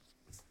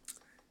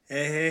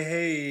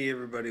Hey,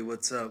 everybody,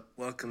 what's up?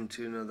 Welcome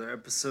to another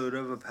episode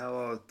of A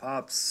Pow-wow with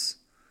Pops.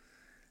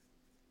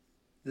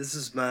 This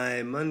is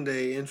my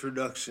Monday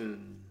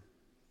introduction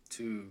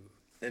to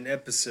an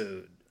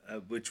episode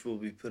which will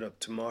be put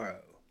up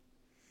tomorrow.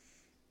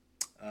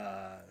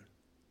 Uh,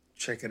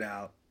 Check it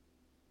out.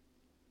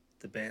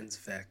 The band's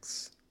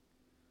Vex.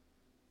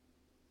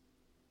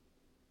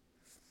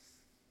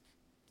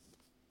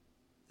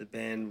 The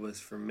band was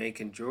from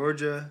Macon,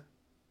 Georgia.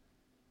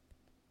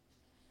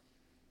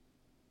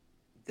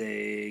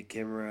 They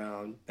came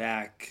around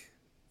back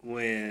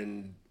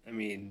in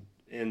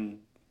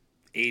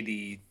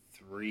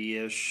 83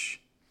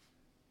 ish.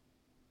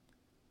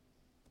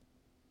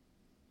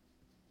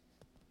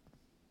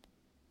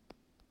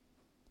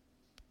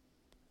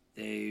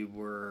 They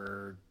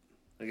were,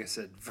 like I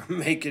said, from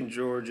Macon,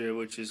 Georgia,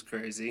 which is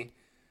crazy.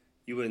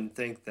 You wouldn't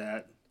think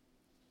that.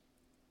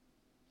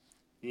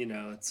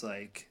 It's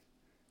like,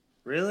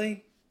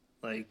 really?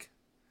 Like,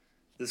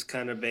 this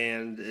kind of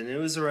band. And it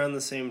was around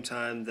the same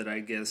time that I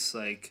guess,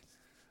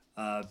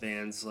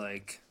 bands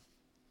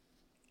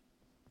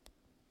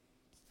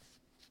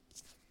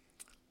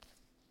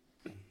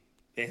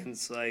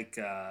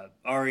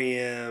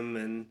REM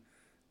and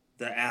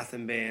the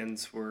Athen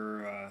bands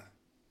were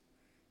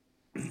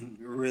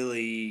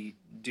really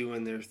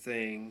doing their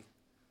thing.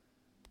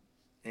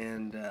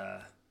 And,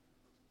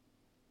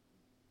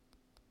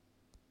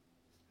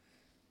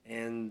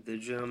 and the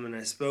gentleman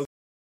I spoke,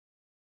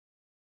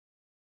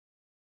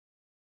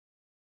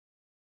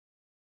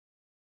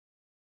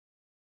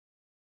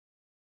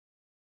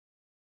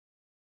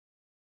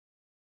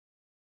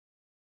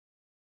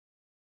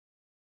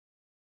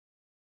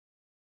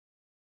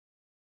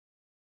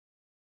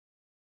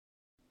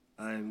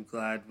 I'm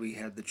glad we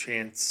had the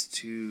chance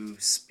to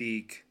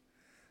speak.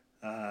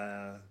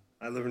 I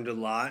learned a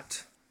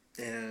lot,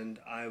 and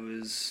I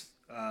was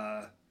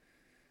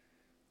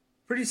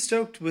pretty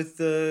stoked with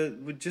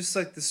just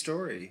like the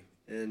story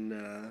and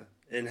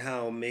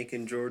how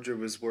Macon, Georgia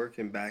was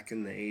working back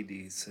in the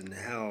 '80s, and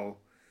how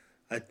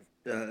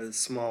a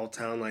small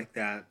town like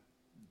that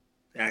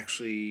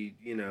actually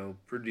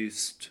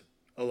produced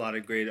a lot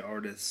of great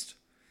artists,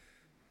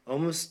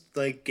 almost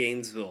like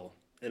Gainesville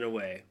in a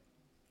way.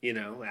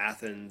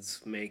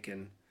 Athens,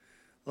 Macon,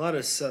 a lot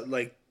of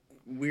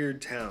weird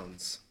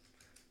towns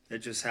that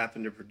just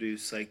happen to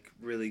produce like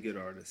really good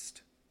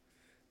artists.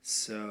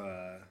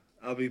 So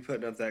I'll be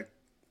putting up that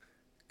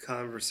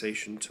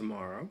conversation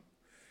tomorrow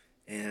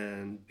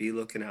and be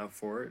looking out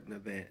for it.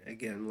 And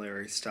again,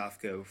 Larry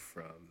Stofko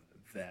from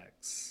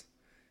Vex,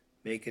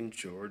 Macon,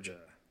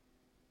 Georgia.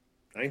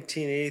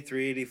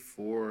 1983,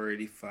 84,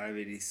 85,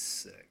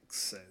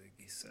 86, I think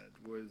he said,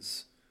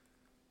 was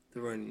the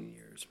running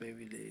years,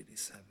 maybe to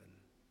 87.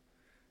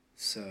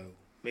 So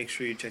make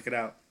sure you check it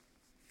out.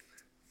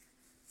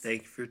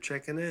 Thank you for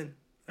checking in.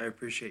 I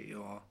appreciate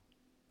you all.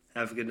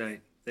 Have a good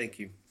night. Thank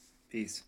you. Peace.